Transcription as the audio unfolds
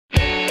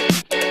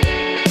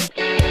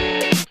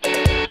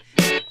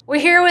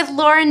here with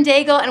Lauren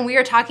Daigle, and we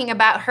are talking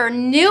about her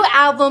new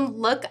album,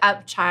 Look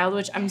Up Child,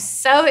 which I'm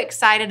so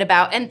excited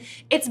about. And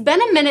it's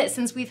been a minute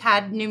since we've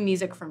had new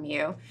music from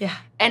you. Yeah,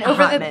 and a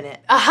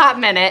hot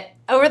minute.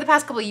 Over the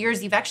past couple of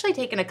years, you've actually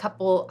taken a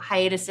couple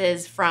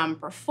hiatuses from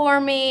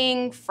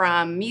performing,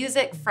 from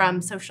music,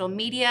 from social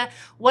media.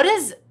 What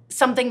is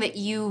something that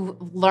you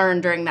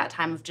learned during that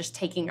time of just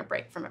taking a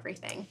break from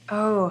everything?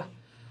 Oh,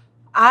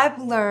 I've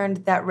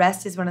learned that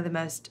rest is one of the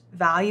most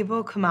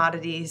valuable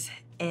commodities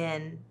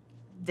in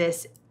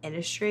this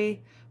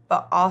industry,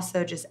 but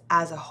also just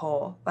as a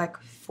whole, like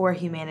for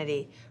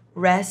humanity.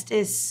 Rest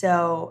is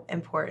so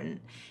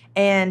important.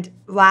 And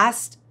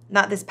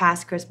not this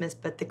past Christmas,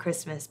 but the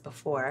Christmas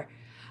before,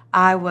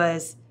 I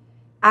was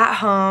at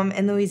home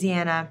in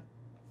Louisiana,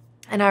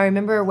 and I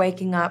remember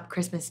waking up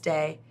Christmas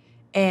Day,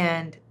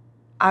 and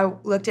I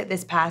looked at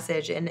this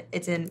passage, and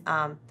it's in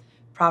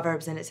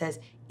Proverbs, and it says,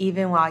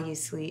 "Even while you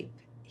sleep,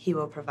 he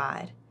will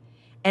provide."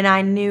 And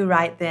I knew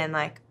right then,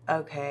 like,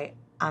 okay,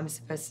 I'm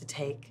supposed to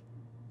take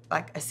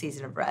like a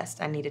season of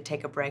rest. I need to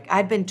take a break.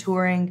 I'd been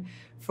touring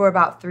for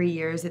about 3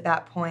 years at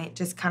that point,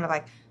 just kind of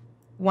like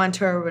one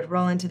tour would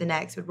roll into the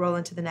next, would roll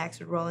into the next,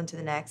 would roll into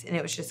the next, and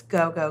it was just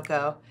go, go,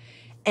 go.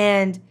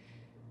 And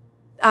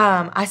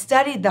I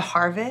studied the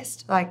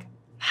harvest, like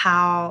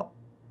how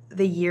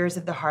the years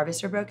of the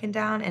harvest are broken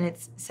down, and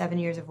it's 7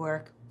 years of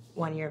work,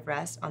 1 year of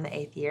rest on the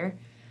 8th year.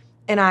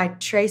 And I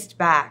traced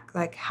back,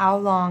 like, how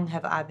long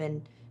have I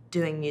been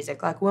doing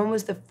music? Like, when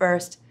was the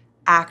first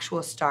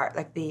actual start,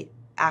 like the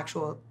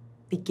actual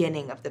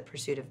beginning of the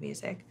pursuit of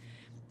music?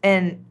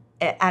 And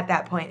at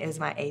that point, it was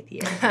my 8th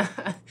year.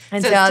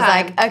 And so I was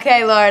like,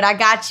 okay, Lord, I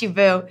got you,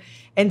 boo.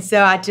 And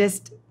so I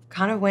just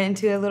kind of went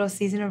into a little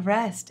season of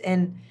rest,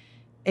 and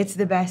it's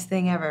the best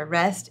thing ever.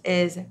 Rest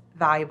is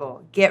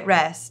valuable. Get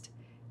rest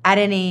at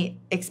any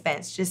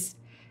expense.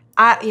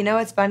 You know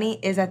what's funny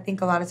is I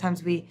think a lot of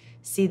times we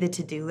see the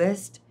to-do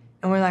list,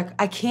 and we're like,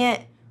 I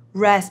can't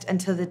rest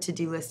until the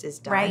to-do list is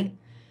done. Right.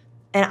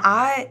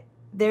 And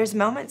there's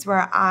moments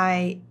where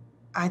I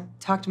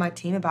talk to my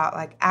team about,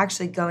 like,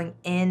 actually going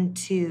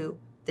into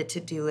the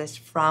to-do list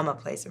from a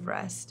place of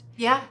rest.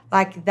 Yeah.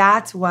 Like,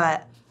 that's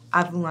what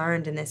I've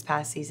learned in this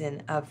past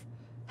season of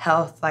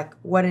health, like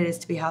what it is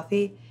to be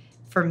healthy.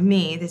 For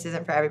me, this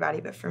isn't for everybody,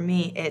 but for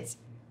me, it's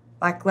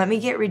like, let me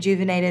get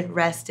rejuvenated,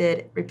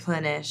 rested,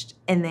 replenished,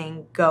 and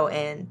then go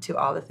into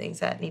all the things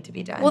that need to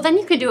be done. Well, then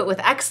you could do it with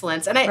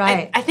excellence. And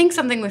Right. I think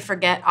something we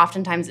forget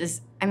oftentimes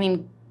is,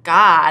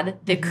 God,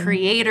 the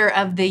creator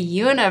of the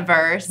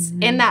universe,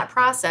 in that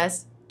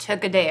process,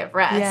 took a day of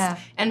rest. Yeah.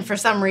 And for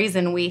some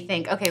reason, we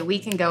think, okay, we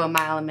can go a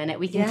mile a minute.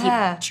 We can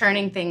keep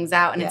churning things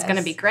out, and it's going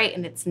to be great.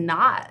 And it's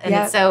not.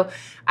 And so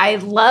I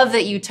love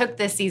that you took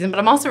this season, but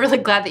I'm also really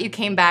glad that you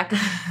came back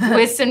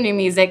with some new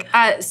music.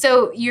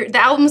 So the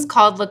album's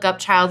called Look Up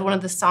Child. One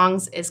of the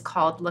songs is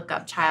called Look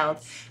Up Child.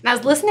 And I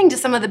was listening to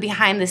some of the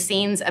behind the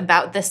scenes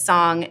about this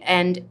song,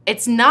 and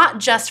it's not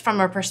just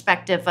from a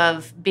perspective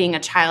of being a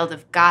child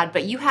of God,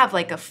 but you have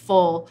like a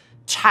full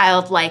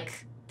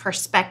childlike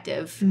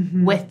perspective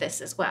with this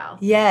as well.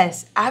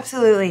 Yes,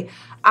 absolutely.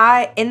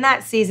 In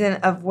that season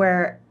of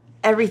where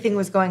everything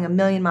was going a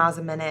million miles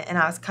a minute, and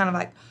I was kind of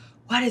like,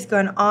 what is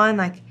going on?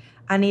 Like,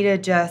 I need to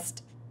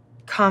just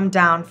calm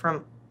down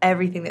from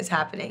everything that's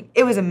happening.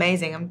 It was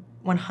amazing. I'm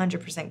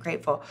 100%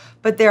 grateful.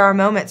 But there are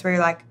moments where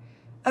you're like,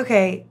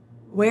 okay,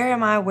 where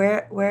am I?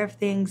 Where have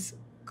things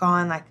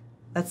gone? Like,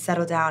 let's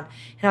settle down.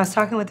 And I was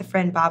talking with a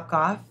friend, Bob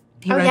Goff.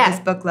 He wrote this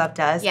book, Love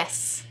Does.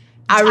 Yes.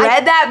 I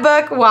read that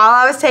book while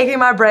I was taking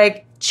my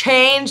break,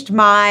 changed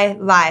my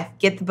life.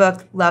 Get the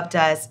book, Love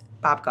Does,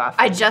 Bob Goff.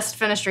 I just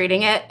finished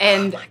reading it,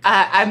 and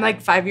I'm like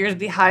 5 years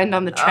behind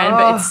on the trend,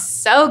 but it's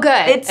so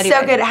good. It's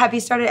so good. Have you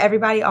started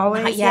Everybody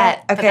Always? Not yet.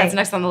 Okay. But that's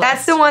next on the list.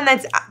 That's the one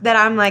that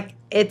I'm like,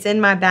 it's in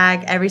my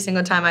bag every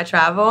single time I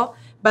travel,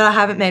 but I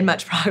haven't made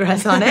much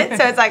progress on it.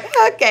 So it's like,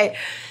 okay.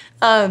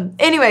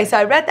 Anyway, so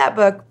I read that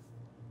book,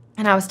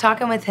 and I was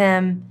talking with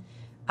him,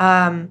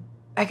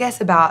 I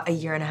guess about a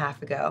year and a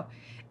half ago.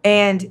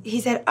 And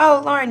he said,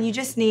 oh, Lauren, you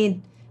just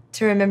need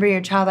to remember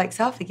your childlike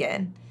self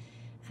again.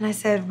 And I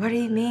said, what do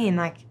you mean?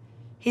 Like,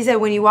 he said,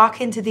 when you walk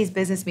into these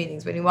business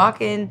meetings, when you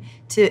walk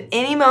into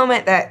any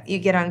moment that you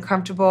get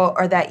uncomfortable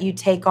or that you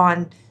take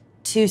on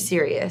too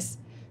serious,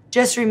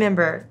 just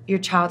remember your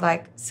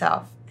childlike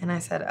self. And I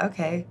said,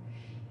 okay.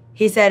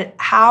 He said,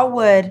 how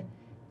would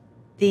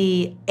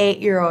the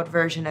 8-year-old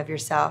version of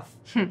yourself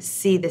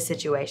see the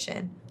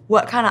situation?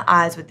 What kind of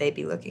eyes would they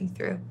be looking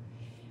through?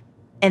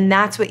 And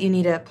that's what you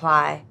need to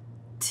apply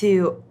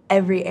to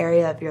every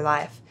area of your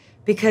life,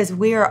 because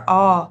we are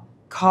all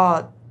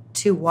called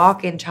to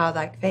walk in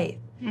childlike faith,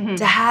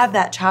 to have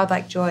that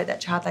childlike joy,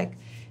 that childlike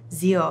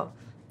zeal.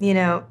 You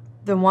know,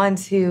 the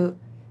ones who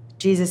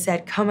Jesus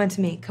said, come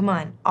unto me, come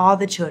on, all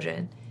the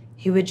children.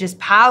 He would just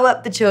pile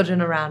up the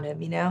children around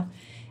him, you know?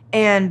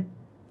 And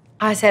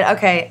I said,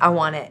 okay, I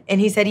want it.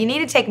 And he said, you need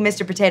to take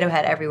Mr. Potato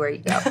Head everywhere you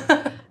go.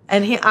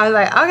 And I was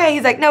like, okay.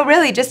 He's like, no,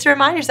 really, just to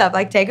remind yourself,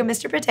 like, take a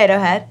Mr. Potato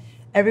Head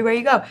everywhere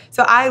you go.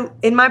 So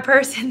in my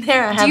purse in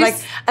there, I have like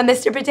a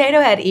Mr.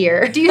 Potato Head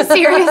ear. Do you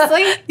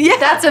seriously? Yeah.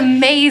 That's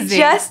amazing.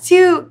 Just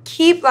to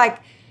keep like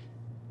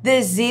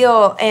the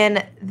zeal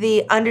and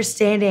the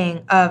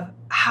understanding of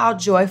how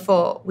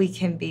joyful we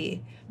can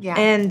be. Yeah.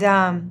 And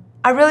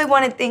I really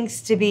wanted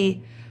things to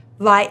be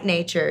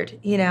light-natured,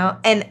 you know?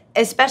 And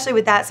especially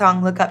with that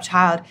song, Look Up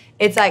Child,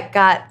 it's like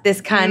got this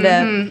kind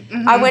of...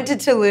 I went to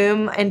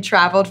Tulum and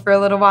traveled for a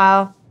little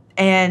while,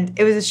 and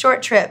it was a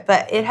short trip,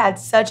 but it had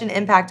such an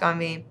impact on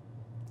me.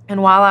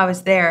 And while I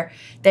was there,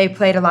 they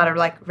played a lot of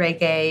like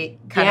reggae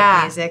kind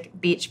of music,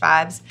 beach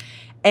vibes.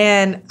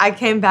 And I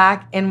came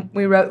back and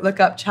we wrote Look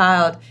Up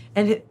Child.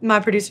 And my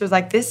producer was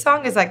like, this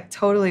song is like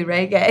totally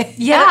reggae.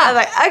 Yeah. I was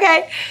like,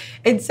 okay.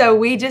 And so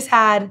we just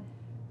had,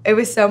 it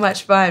was so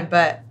much fun,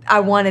 but I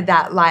wanted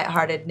that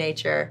lighthearted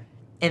nature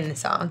in the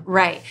song.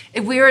 Right.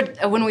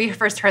 When we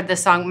first heard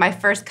this song, my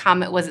first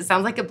comment was, it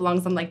sounds like it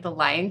belongs on like the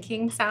Lion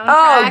King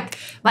soundtrack.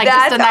 Like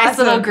just a nice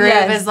little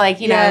groove is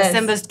like, you know,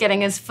 Simba's getting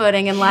his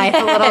footing in life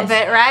a little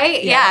bit,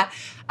 right? Yeah.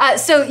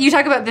 So you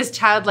talk about this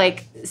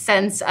childlike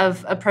sense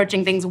of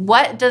approaching things.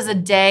 What does a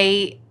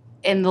day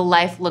in the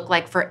life look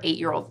like for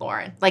 8-year-old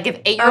Lauren? Like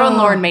if 8-year-old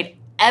Lauren made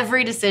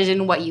every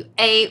decision, what you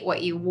ate,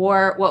 what you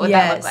wore, what would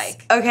that look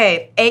like?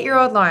 Okay,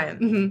 8-year-old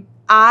Lauren.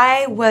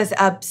 I was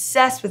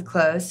obsessed with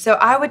clothes. So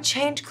I would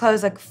change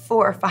clothes like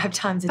 4 or 5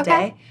 times a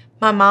day.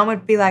 My mom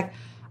would be like,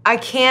 I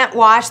can't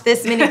wash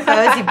this many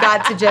clothes. You've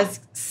got to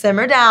just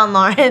simmer down,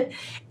 Lauren.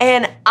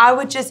 And I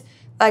would just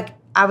like,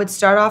 I would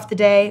start off the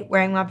day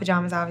wearing my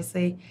pajamas,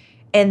 obviously,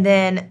 and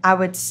then I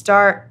would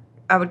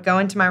go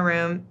into my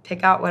room,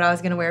 pick out what I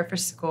was going to wear for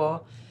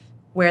school,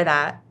 wear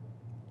that,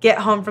 get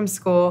home from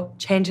school,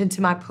 change into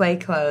my play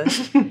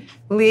clothes,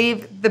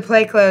 leave the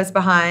play clothes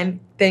behind,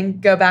 then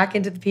go back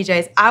into the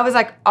PJs. I was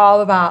like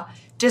all about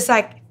just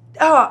like,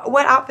 oh,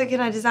 what outfit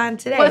can I design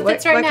today? What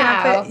fits right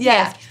now? Can I put?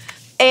 Yes.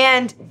 Yeah.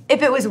 And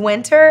if it was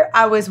winter,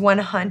 I was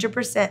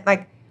 100%,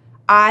 like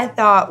I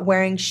thought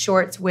wearing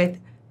shorts with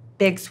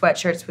big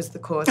sweatshirts was the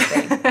coolest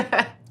thing.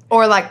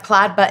 Or like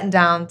plaid button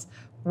downs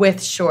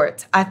with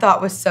shorts, I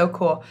thought was so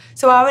cool.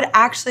 So I would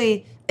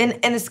actually, in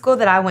the school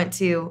that I went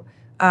to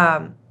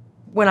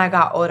when I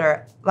got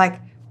older,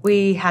 like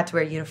we had to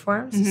wear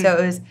uniforms. So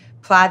it was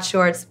plaid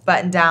shorts,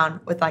 button down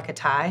with like a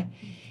tie.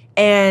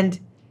 And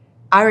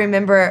I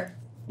remember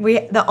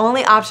the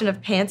only option of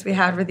pants we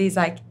had were these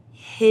like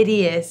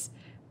hideous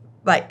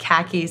like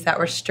khakis that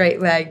were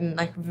straight legged and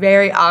like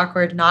very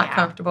awkward, not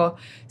comfortable.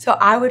 So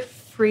I would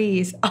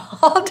freeze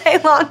all day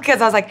long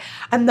because I was like,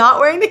 I'm not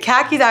wearing the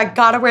khakis, I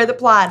gotta wear the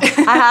plaid.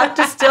 I have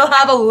to still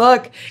have a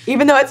look,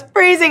 even though it's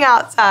freezing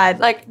outside.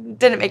 Like,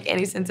 didn't make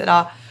any sense at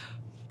all.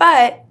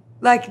 But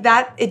like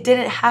that, it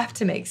didn't have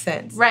to make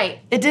sense.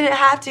 Right. It didn't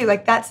have to.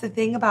 Like, that's the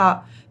thing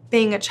about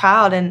being a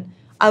child. And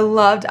I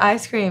loved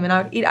ice cream, and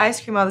I would eat ice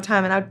cream all the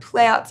time, and I would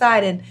play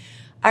outside. And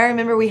I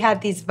remember we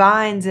had these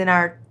vines in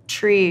our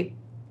tree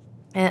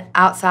and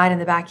outside in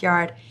the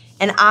backyard,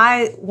 and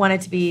I wanted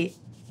to be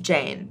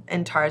Jane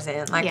and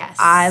Tarzan. Like,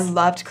 I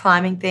loved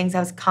climbing things. I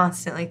was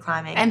constantly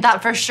climbing. And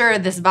thought for sure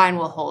this vine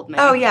will hold me.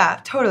 Oh,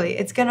 yeah, totally.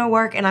 It's going to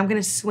work, and I'm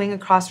going to swing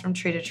across from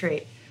tree to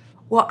tree.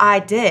 Well, I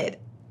did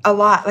a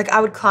lot. Like,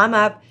 I would climb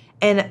up,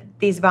 and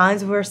these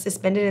vines were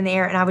suspended in the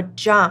air, and I would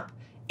jump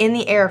in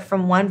the air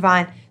from one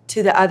vine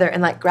to the other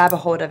and, like, grab a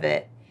hold of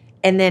it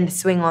and then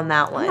swing on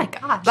that one. Oh, my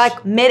gosh.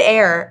 Like,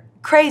 midair.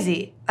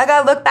 Crazy. Like,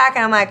 I look back,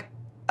 and I'm like,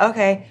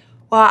 okay.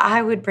 Well,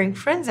 I would bring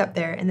friends up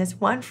there, and this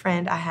one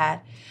friend I had,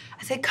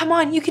 I said, come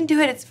on, you can do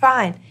it, it's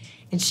fine.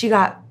 And she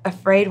got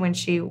afraid when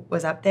she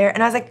was up there,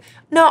 and I was like,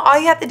 no, all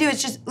you have to do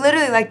is just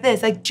literally like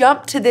this, like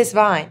jump to this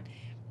vine,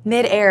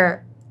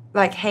 midair,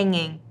 like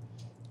hanging.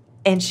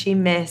 And she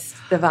missed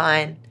the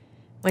vine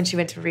when she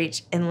went to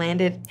reach and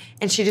landed,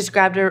 and she just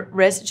grabbed her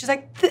wrist, and she's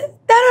like, that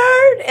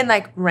hurt, and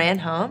like ran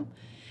home.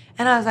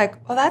 And I was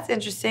like, well, that's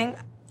interesting.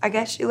 I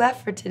guess she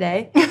left for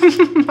today.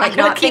 Like,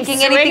 not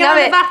thinking anything of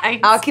it.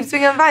 I'll keep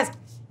swinging on the vines.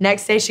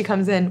 Next day, she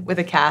comes in with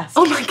a cast.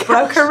 Oh, my gosh.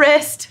 Broke her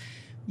wrist.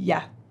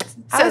 Yeah.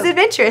 I was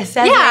adventurous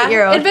as an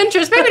 8-year-old.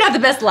 Adventurous. Maybe not the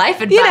best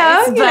life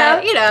advice,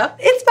 but, you know.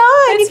 It's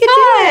fun. You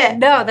can do it.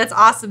 No, that's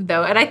awesome,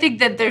 though. And I think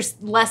that there's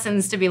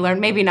lessons to be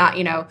learned. Maybe not,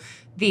 you know,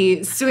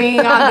 the swinging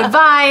on the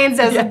vines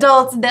as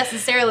adults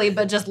necessarily,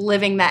 but just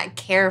living that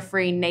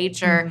carefree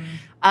nature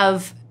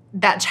of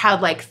that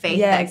childlike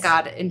faith that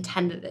God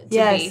intended it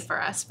to be for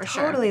us, for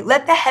sure. Totally.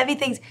 Let the heavy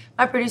things.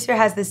 My producer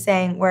has this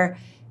saying where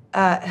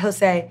he'll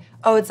say,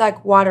 oh, it's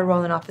like water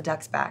rolling off the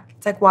duck's back.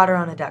 It's like water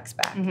on a duck's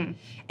back. And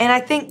I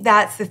think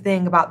that's the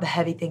thing about the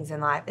heavy things in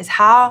life, is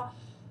how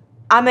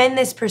I'm in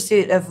this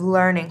pursuit of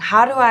learning,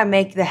 how do I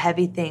make the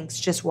heavy things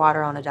just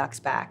water on a duck's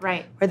back?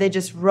 Right. Where they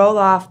just roll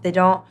off, they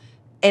don't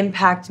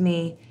impact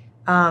me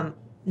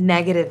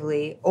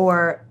negatively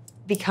or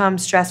become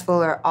stressful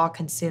or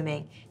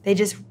all-consuming. They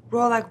just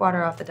roll like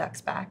water off the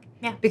duck's back.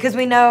 Yeah. Because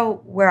we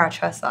know where our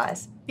trust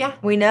lies. Yeah.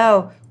 We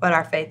know what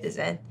our faith is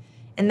in.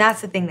 And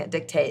that's the thing that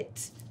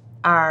dictates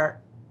our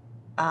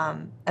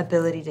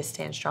ability to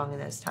stand strong in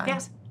those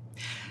times.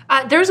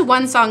 Yeah. There's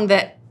one song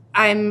that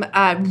I'm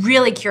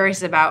really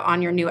curious about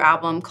on your new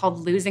album called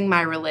Losing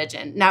My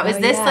Religion. Now, is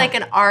this like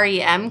an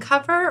REM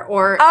cover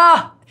or?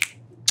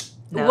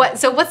 No.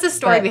 What's the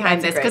story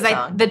behind this? Because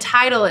the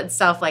title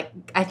itself, like,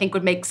 I think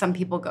would make some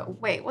people go,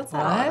 wait, what's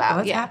that all about?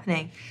 What's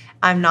happening?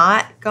 I'm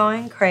not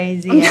going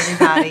crazy,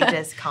 everybody.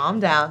 Just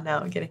calm down. No,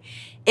 I'm kidding.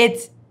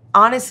 It's,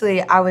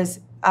 honestly, I was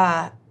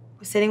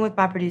sitting with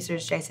my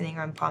producers, Jason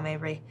Ingram, Paul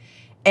Mabry,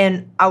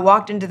 and I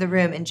walked into the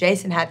room, and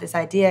Jason had this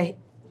idea,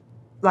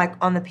 like,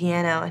 on the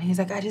piano, and he was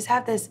like, I just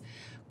have this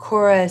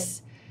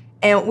chorus,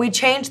 and we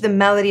changed the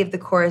melody of the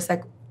chorus,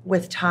 like,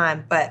 with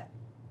time, but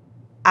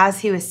as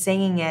he was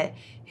singing it,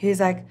 he was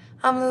like,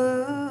 I'm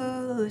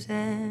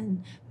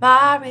losing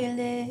my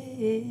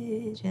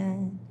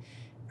religion.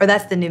 Or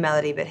that's the new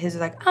melody, but his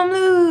was like, I'm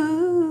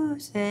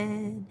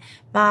losing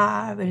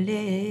my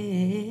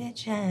religion.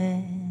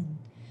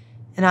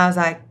 And I was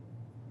like,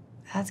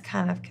 that's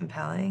kind of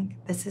compelling.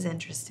 This is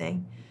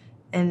interesting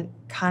and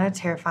kind of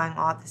terrifying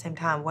all at the same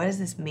time. What does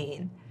this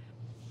mean?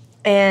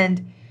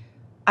 And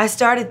I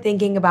started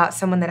thinking about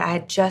someone that I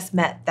had just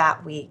met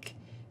that week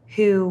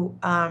who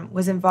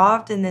was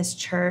involved in this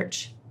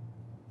church.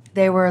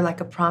 They were like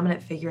a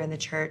prominent figure in the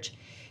church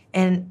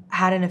and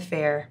had an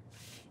affair.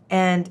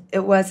 And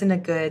it wasn't a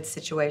good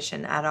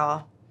situation at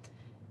all.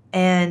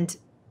 And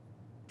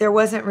there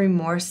wasn't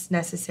remorse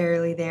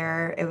necessarily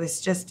there. It was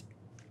just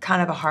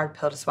kind of a hard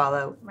pill to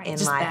swallow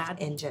in life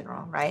in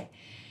general, right?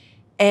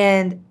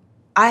 And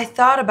I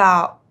thought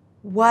about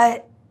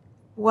what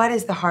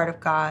is the heart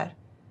of God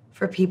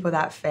for people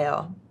that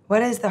fail?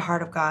 What is the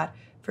heart of God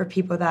for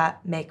people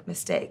that make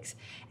mistakes?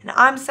 And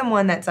I'm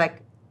someone that's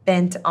like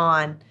bent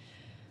on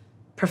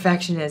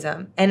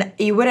perfectionism. And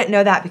you wouldn't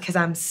know that because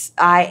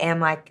I am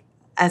like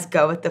as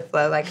go with the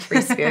flow, like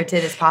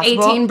free-spirited as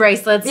possible. 18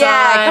 bracelets on,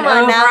 come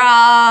on overalls.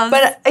 Now.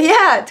 But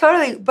yeah,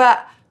 totally.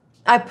 But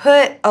I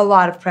put a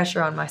lot of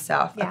pressure on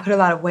myself. Yeah. I put a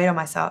lot of weight on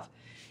myself.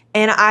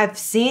 And I've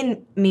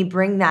seen me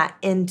bring that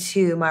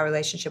into my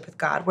relationship with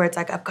God, where it's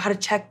like, I've got to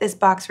check this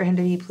box for him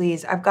to be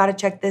pleased. I've got to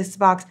check this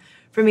box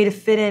for me to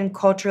fit in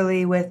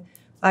culturally with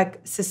like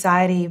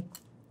society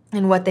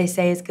and what they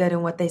say is good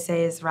and what they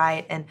say is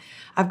right. And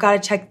I've got to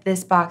check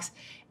this box.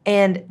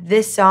 And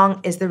this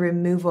song is the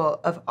removal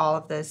of all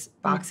of those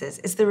boxes.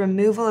 It's the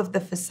removal of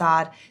the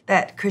facade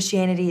that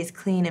Christianity is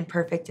clean and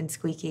perfect and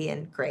squeaky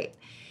and great.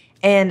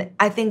 And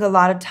I think a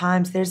lot of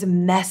times there's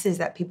messes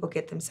that people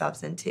get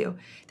themselves into.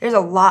 There's a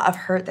lot of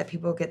hurt that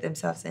people get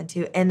themselves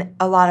into and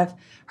a lot of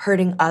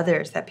hurting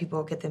others that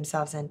people get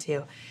themselves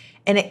into.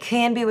 And it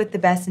can be with the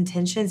best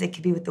intentions. It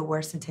could be with the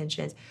worst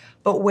intentions.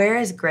 But where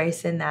is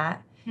grace in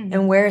that? Mm-hmm.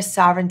 And where is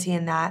sovereignty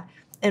in that?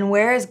 And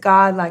where is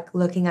God like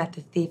looking at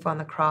the thief on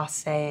the cross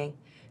saying,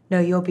 no,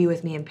 you'll be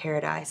with me in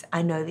paradise.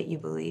 I know that you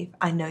believe.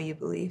 I know you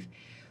believe.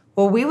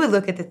 Well, we would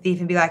look at the thief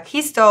and be like,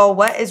 he stole.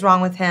 What is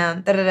wrong with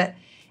him? Da-da-da.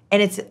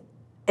 And it's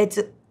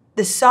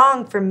the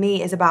song for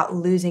me is about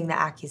losing the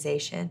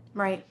accusation.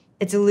 Right.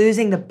 It's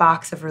losing the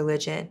box of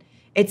religion.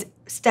 It's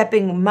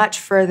stepping much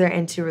further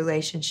into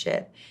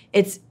relationship.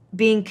 It's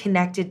being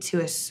connected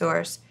to a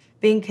source,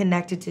 being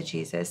connected to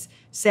Jesus,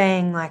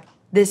 saying like,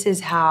 this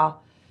is how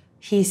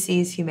he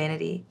sees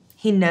humanity.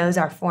 He knows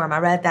our form. I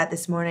read that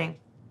this morning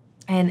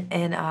in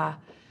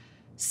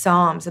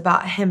Psalms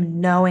about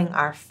him knowing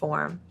our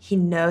form. He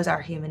knows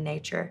our human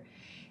nature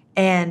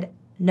and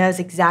knows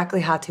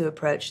exactly how to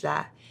approach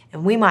that.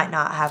 And we might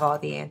not have all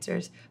the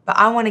answers, but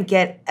I want to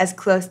get as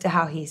close to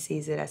how he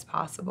sees it as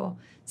possible.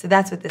 So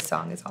that's what this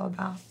song is all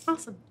about.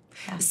 Awesome.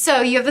 Yeah.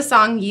 So you have the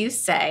song You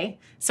Say.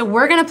 So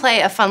we're going to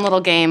play a fun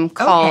little game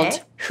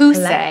called Who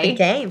Say. Like the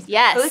games.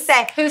 Yes. Who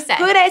say? Who say?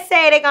 Who they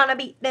say they're going to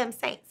beat them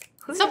Saints?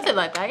 Something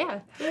like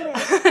that,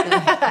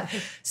 yeah.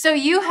 So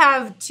you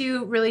have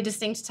two really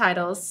distinct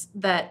titles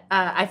that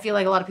I feel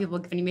like a lot of people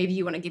have given you. Maybe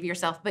you want to give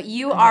yourself. But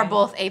you are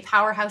both a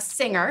powerhouse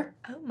singer.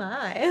 Oh,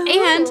 my.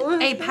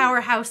 And a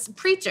powerhouse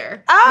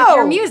preacher with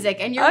your music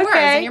and your words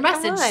and your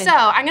message. So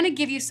I'm going to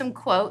give you some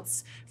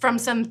quotes from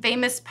some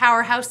famous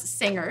powerhouse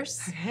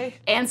singers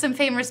and some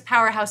famous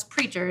powerhouse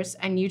preachers,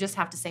 and you just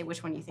have to say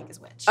which one you think is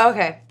which.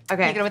 Okay. You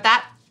good with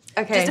that?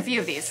 Okay. Just a few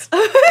of these.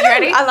 You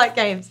ready? I like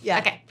games. Yeah.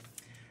 Okay.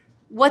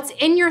 What's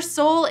in your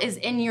soul is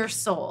in your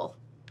soul.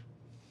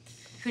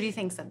 Who do you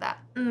think said that?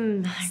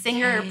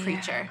 Singer or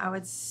preacher? I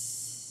would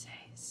say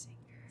singer.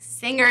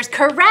 Singers,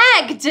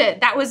 correct.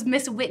 That was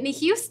Miss Whitney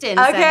Houston.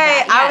 Okay, said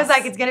that. Yes. I was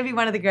like, it's gonna be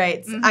one of the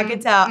greats. I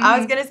could tell. I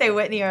was gonna say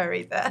Whitney or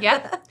Aretha.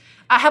 Yep.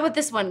 How about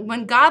this one?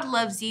 When God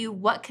loves you,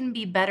 what can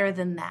be better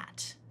than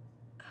that?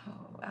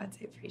 Oh, I would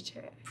say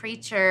preacher.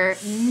 Preacher.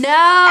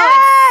 No,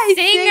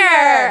 it's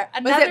singer.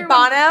 Was it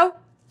Bono?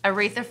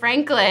 Aretha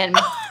Franklin.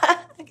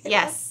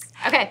 Yes.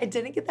 Okay. I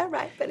didn't get that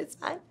right, but it's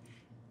fine.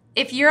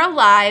 If you're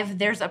alive,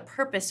 there's a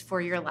purpose for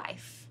your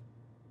life.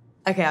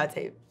 Okay, I would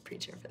say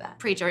preacher for that.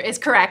 Preacher is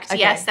correct. Okay.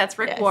 Yes, that's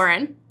Rick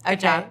Warren. Good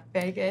job.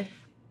 Very good.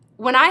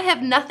 When I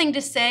have nothing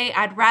to say,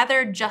 I'd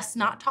rather just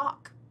not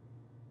talk.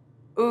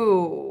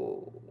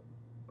 Ooh.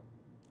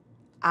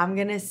 I'm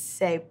going to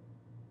say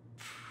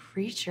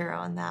preacher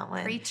on that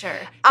one. Preacher.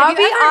 I'll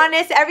be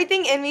honest,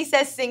 everything in me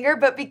says singer,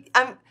 but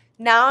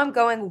Now I'm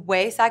going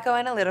way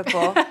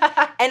psychoanalytical,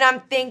 and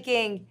I'm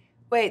thinking,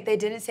 wait, they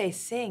didn't say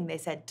sing, they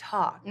said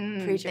talk.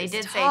 Preachers They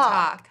did say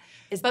talk.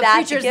 But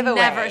that preachers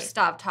never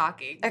stop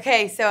talking.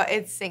 Okay, so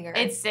it's singer.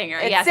 It's singer.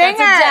 It's yes, singer.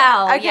 That's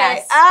Adele. Okay.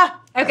 Yes.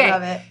 Okay. I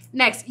love it.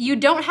 Next, you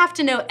don't have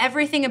to know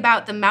everything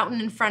about the mountain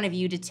in front of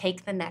you to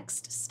take the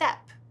next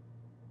step.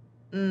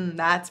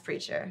 That's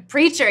Preacher.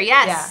 Preacher,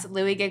 yes. Yeah.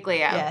 Louis Giglio.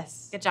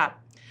 Yes. Good job.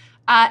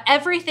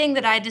 Everything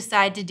that I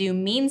decide to do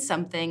means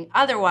something.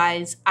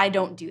 Otherwise, I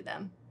don't do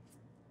them.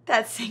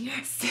 That's singer.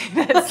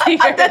 That's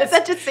singer. That's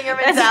such a singer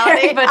mentality.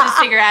 That's very much a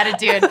singer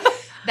attitude.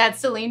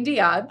 That's Celine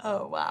Dion.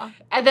 Oh, wow.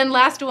 And then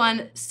last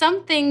one,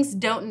 some things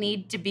don't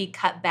need to be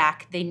cut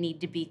back. They need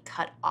to be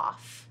cut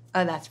off.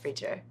 Oh, that's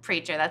Preacher.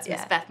 Preacher. That's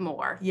Miss Beth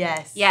Moore.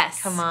 Yes.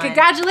 Yes. Come on.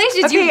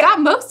 Congratulations. Okay. You got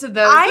most of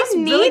those. I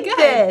need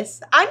this.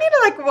 I need to,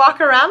 like,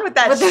 walk around with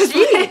that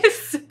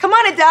sheet. Come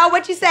on, Adele.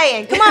 What you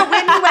saying? Come on,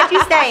 Whitney. What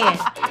you saying?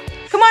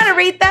 Come on,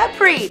 Aretha.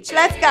 Preach.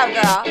 Let's go,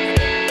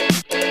 girl.